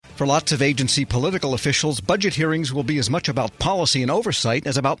For lots of agency political officials, budget hearings will be as much about policy and oversight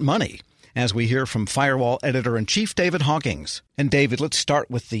as about money, as we hear from Firewall Editor-in-Chief David Hawkins. And David, let's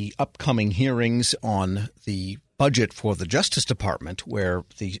start with the upcoming hearings on the budget for the Justice Department, where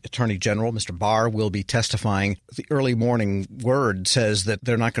the Attorney General, Mr. Barr, will be testifying. The early morning word says that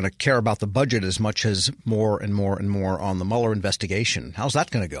they're not going to care about the budget as much as more and more and more on the Mueller investigation. How's that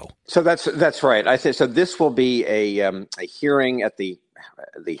going to go? So that's right. I think so. This will be a hearing at the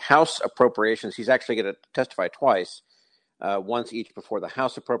House Appropriations. He's actually going to testify twice, once each before the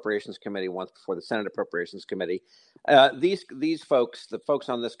House Appropriations Committee, once before the Senate Appropriations Committee. These folks, the folks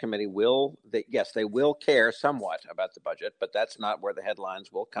on this committee, they will care somewhat about the budget, but that's not where the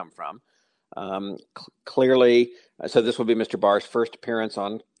headlines will come from. Clearly, so this will be Mr. Barr's first appearance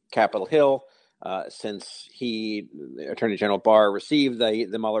on Capitol Hill since Attorney General Barr, received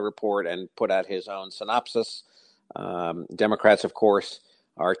the Mueller report and put out his own synopsis. Democrats, of course,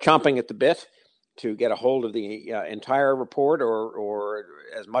 are chomping at the bit to get a hold of the entire report, or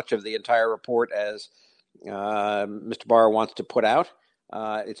as much of the entire report as Mr. Barr wants to put out.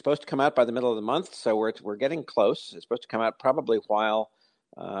 It's supposed to come out by the middle of the month, so we're getting close. It's supposed to come out probably while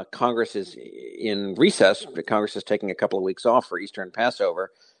Congress is in recess. Congress is taking a couple of weeks off for Easter and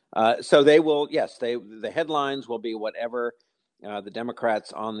Passover. So they will, the headlines will be whatever the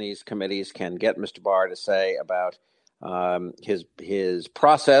Democrats on these committees can get Mr. Barr to say about his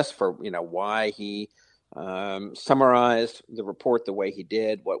process for why he summarized the report the way he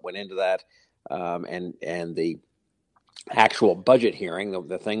did, what went into that, and the actual budget hearing,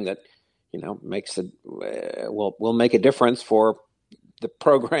 the thing that makes will make a difference for the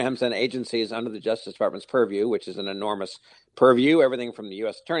programs and agencies under the Justice Department's purview, which is an enormous purview, everything from the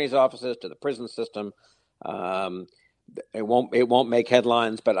U.S. attorney's offices to the prison system. It won't make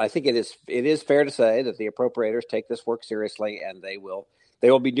headlines, but I think it is fair to say that the appropriators take this work seriously, and they will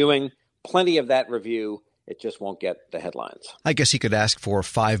be doing plenty of that review. It just won't get the headlines. I guess he could ask for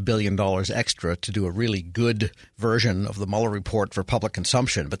 $5 billion extra to do a really good version of the Mueller report for public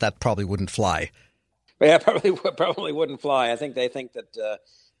consumption, but that probably wouldn't fly. Yeah, probably wouldn't fly. I think they think that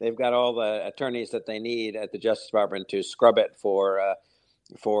they've got all the attorneys that they need at the Justice Department to scrub it for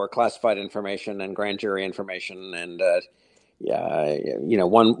classified information and grand jury information. And,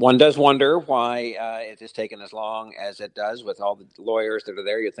 one does wonder why it has taken as long as it does with all the lawyers that are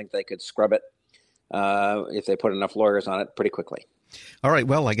there. You'd think they could scrub it if they put enough lawyers on it pretty quickly. All right.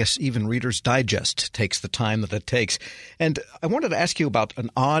 Well, I guess even Reader's Digest takes the time that it takes. And I wanted to ask you about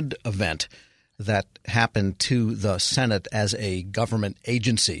an odd event that happened to the Senate as a government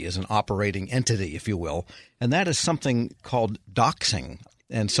agency, as an operating entity, if you will. And that is something called doxing.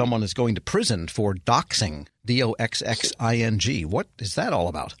 And someone is going to prison for doxing, DOXXING. What is that all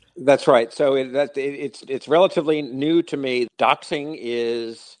about? That's right. So it's relatively new to me. Doxing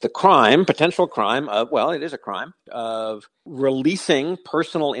is the potential crime it is a crime of releasing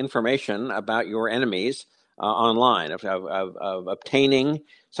personal information about your enemies online, of obtaining.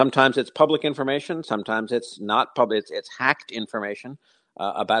 Sometimes it's public information. Sometimes it's not public. It's hacked information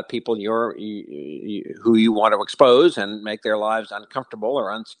about people who you want to expose and make their lives uncomfortable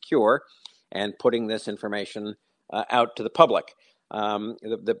or unsecure, and putting this information out to the public.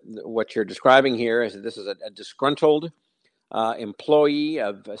 What you're describing here is that this is a disgruntled employee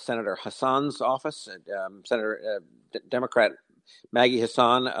of Senator Hassan's office, Democrat Maggie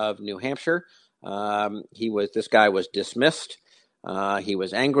Hassan of New Hampshire. This guy was dismissed. He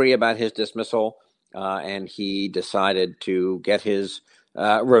was angry about his dismissal, and he decided to get his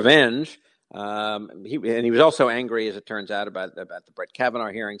revenge. He was also angry, as it turns out, about the Brett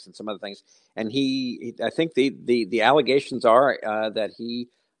Kavanaugh hearings and some other things. And I think the allegations are that he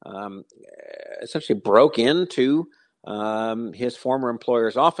essentially broke into his former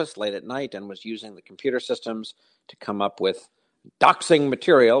employer's office late at night and was using the computer systems to come up with doxing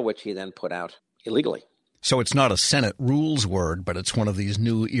material, which he then put out illegally. So it's not a Senate rules word, but it's one of these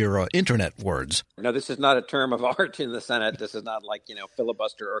new era internet words. No, this is not a term of art in the Senate. This is not like,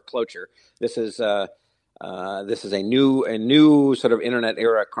 filibuster or cloture. This is a new sort of internet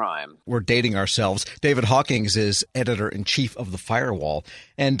era crime. We're dating ourselves. David Hawkins is editor-in-chief of the Firewall.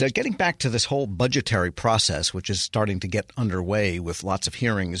 And getting back to this whole budgetary process, which is starting to get underway with lots of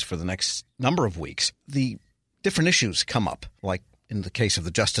hearings for the next number of weeks, the different issues come up, like in the case of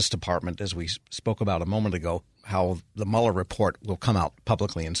the Justice Department, as we spoke about a moment ago, how the Mueller report will come out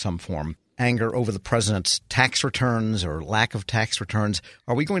publicly in some form. Anger over the president's tax returns or lack of tax returns.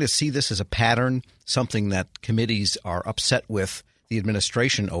 Are we going to see this as a pattern, something that committees are upset with the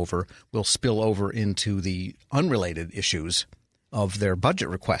administration over will spill over into the unrelated issues of their budget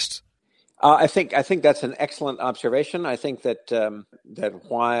requests? I think that's an excellent observation. I think that that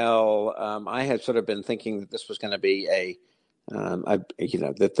while I had sort of been thinking that this was going to be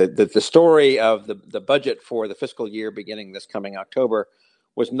that the story of the budget for the fiscal year beginning this coming October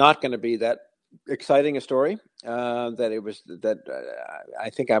was not going to be that exciting a story. I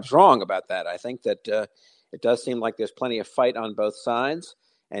think I was wrong about that. I think that it does seem like there's plenty of fight on both sides.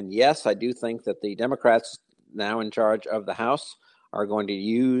 And yes, I do think that the Democrats now in charge of the House are going to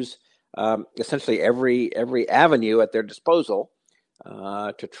use essentially every avenue at their disposal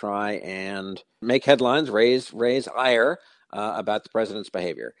to try and make headlines, raise ire about the president's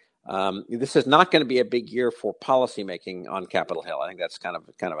behavior. This is not going to be a big year for policymaking on Capitol Hill. I think that's kind of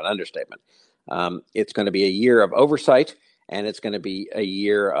an understatement. It's going to be a year of oversight, and it's going to be a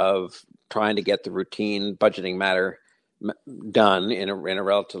year of trying to get the routine budgeting matter done in a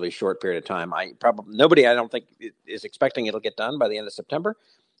relatively short period of time. Nobody, I don't think, is expecting it'll get done by the end of September.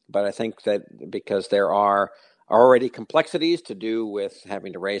 But I think that because there are already complexities to do with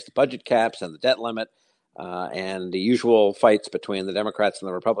having to raise the budget caps and the debt limit and the usual fights between the Democrats and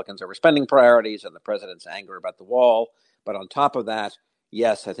the Republicans over spending priorities and the president's anger about the wall. But on top of that,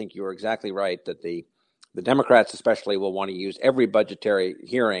 yes, I think you're exactly right that the Democrats especially will want to use every budgetary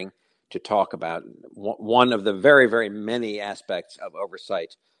hearing to talk about one of the very, very many aspects of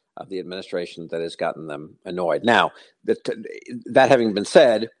oversight of the administration that has gotten them annoyed. Now, that having been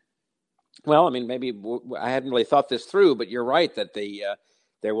said, well, I mean, maybe I hadn't really thought this through, but you're right that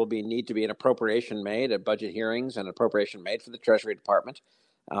there will need to be an appropriation made at budget hearings, an appropriation made for the Treasury Department,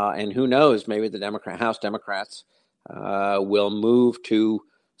 and who knows, maybe the House Democrats will move to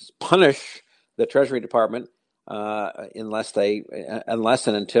punish the Treasury Department unless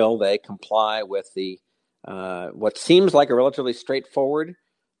and until they comply with the what seems like a relatively straightforward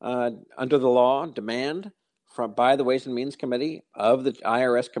under the law demand by the Ways and Means Committee of the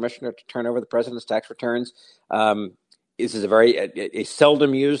IRS commissioner to turn over the president's tax returns. This is a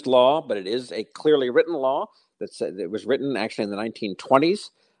seldom used law, but it is a clearly written law that was written actually in the 1920s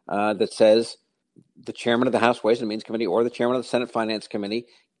that says the chairman of the House Ways and Means Committee or the chairman of the Senate Finance Committee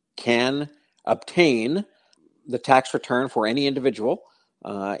can obtain the tax return for any individual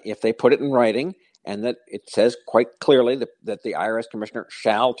if they put it in writing, and that it says quite clearly that the IRS commissioner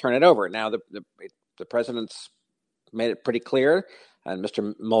shall turn it over. Now, the president's made it pretty clear, and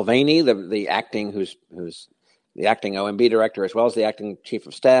Mr. Mulvaney, the acting who's the acting OMB director as well as the acting chief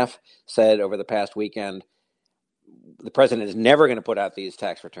of staff, said over the past weekend the president is never going to put out these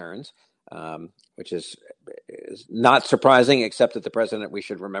tax returns, which is not surprising, except that the president, we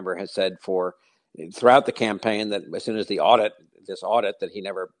should remember, has said throughout the campaign that as soon as this audit, that he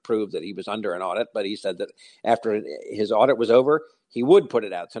never proved that he was under an audit, but he said that after his audit was over, he would put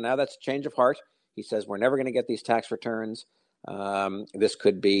it out. So now that's a change of heart. He says we're never going to get these tax returns. This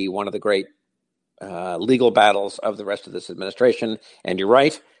could be one of the great legal battles of the rest of this administration. And you're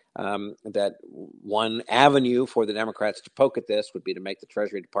right that one avenue for the Democrats to poke at this would be to make the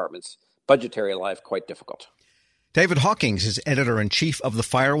Treasury Department's budgetary life quite difficult. David Hawkins is editor-in-chief of The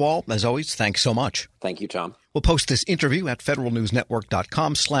Firewall. As always, thanks so much. Thank you, Tom. We'll post this interview at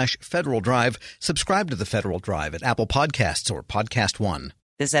federalnewsnetwork.com/Federal Drive. Subscribe to The Federal Drive at Apple Podcasts or Podcast One.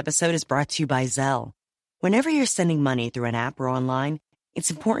 This episode is brought to you by Zelle. Whenever you're sending money through an app or online, it's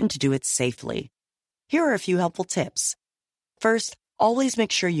important to do it safely. Here are a few helpful tips. First, always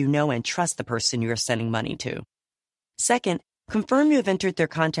make sure you know and trust the person you are sending money to. Second, confirm you have entered their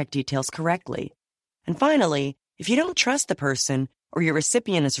contact details correctly. And finally, if you don't trust the person or your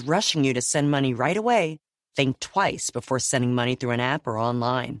recipient is rushing you to send money right away, think twice before sending money through an app or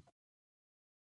online.